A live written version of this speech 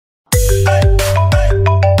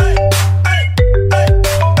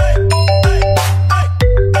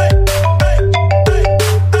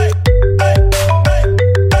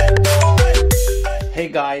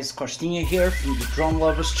Costinha here from the Drone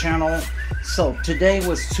Lovers channel. So today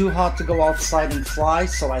was too hot to go outside and fly,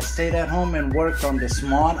 so I stayed at home and worked on this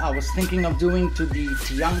mod I was thinking of doing to the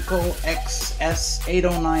Tianqu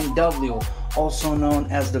XS809W, also known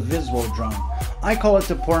as the Visuo drone. I call it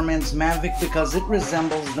the poor man's Mavic because it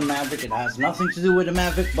resembles the Mavic. It has nothing to do with the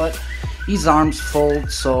Mavic, but his arms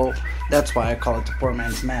fold, so that's why I call it the poor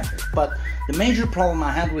man's Mavic. But the major problem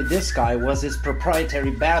I had with this guy was his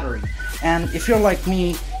proprietary battery. And if you're like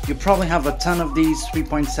me, you probably have a ton of these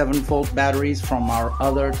 3.7 volt batteries from our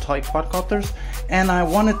other toy quadcopters, and I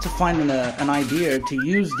wanted to find an idea to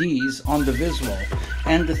use these on the Visuo.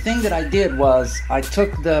 And the thing that I did was I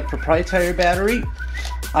took the proprietary battery,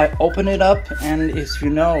 I opened it up, and as you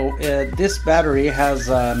know, this battery has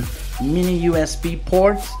a mini USB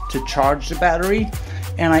port to charge the battery,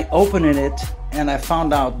 and I opened it and I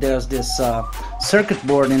found out there's this circuit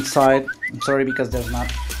board inside. I'm sorry because there's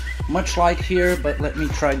not much light here, but let me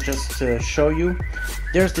try just to show you.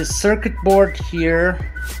 There's this circuit board here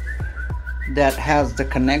that has the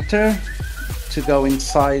connector to go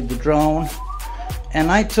inside the drone, and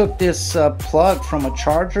I took this plug from a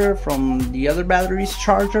charger from the other battery's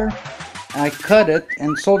charger. I cut it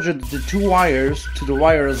and soldered the two wires to the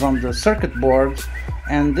wires on the circuit board,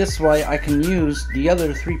 and this way I can use the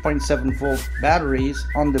other 3.7 volt batteries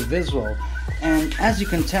on the Visuo. And as you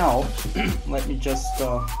can tell, let me just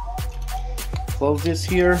close this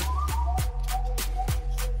here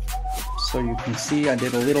so you can see I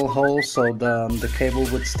did a little hole so the cable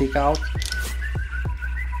would stick out.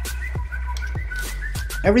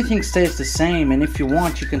 Everything stays the same, and if you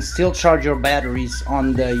want you can still charge your batteries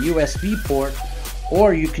on the USB port,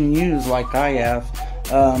 or you can use, like I have,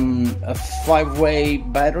 a 5-way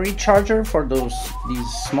battery charger for these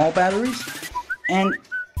small batteries. And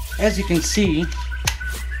as you can see,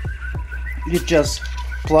 you just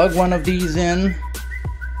plug one of these in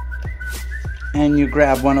and you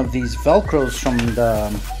grab one of these velcros from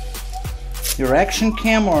your action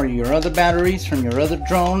cam or your other batteries from your other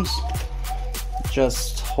drones.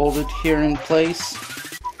 Just hold it here in place,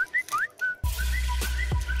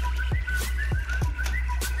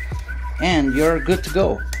 and you're good to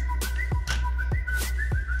go.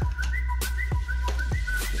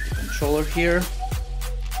 Get the controller here.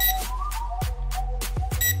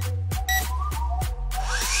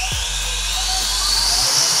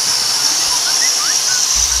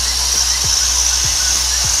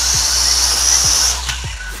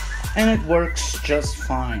 And it works just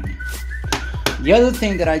fine. The other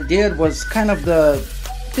thing that I did was kind of the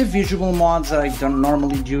visual mods that I don't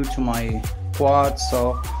normally do to my quad.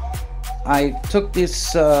 So I took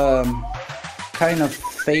this kind of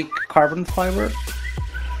fake carbon fiber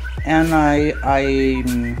and I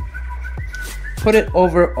put it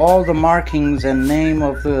over all the markings and name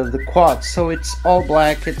of the quad, so it's all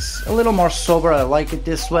black. It's a little more sober. I like it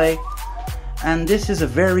this way. And this is a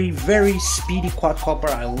very speedy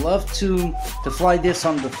quadcopter. I love to fly this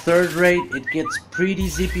on the third rate. It gets pretty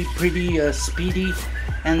zippy, pretty speedy,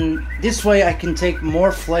 and this way I can take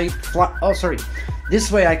more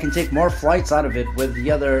this way I can take more flights out of it with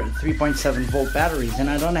the other 3.7 volt batteries, and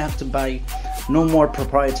I don't have to buy no more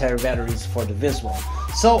proprietary batteries for the Visuo.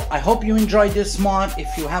 So I hope you enjoyed this mod.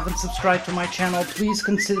 If you haven't subscribed to my channel, please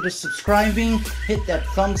consider subscribing, hit that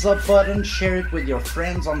thumbs up button, share it with your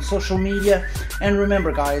friends on social media, and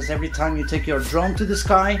remember guys, every time you take your drone to the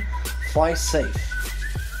sky, fly safe.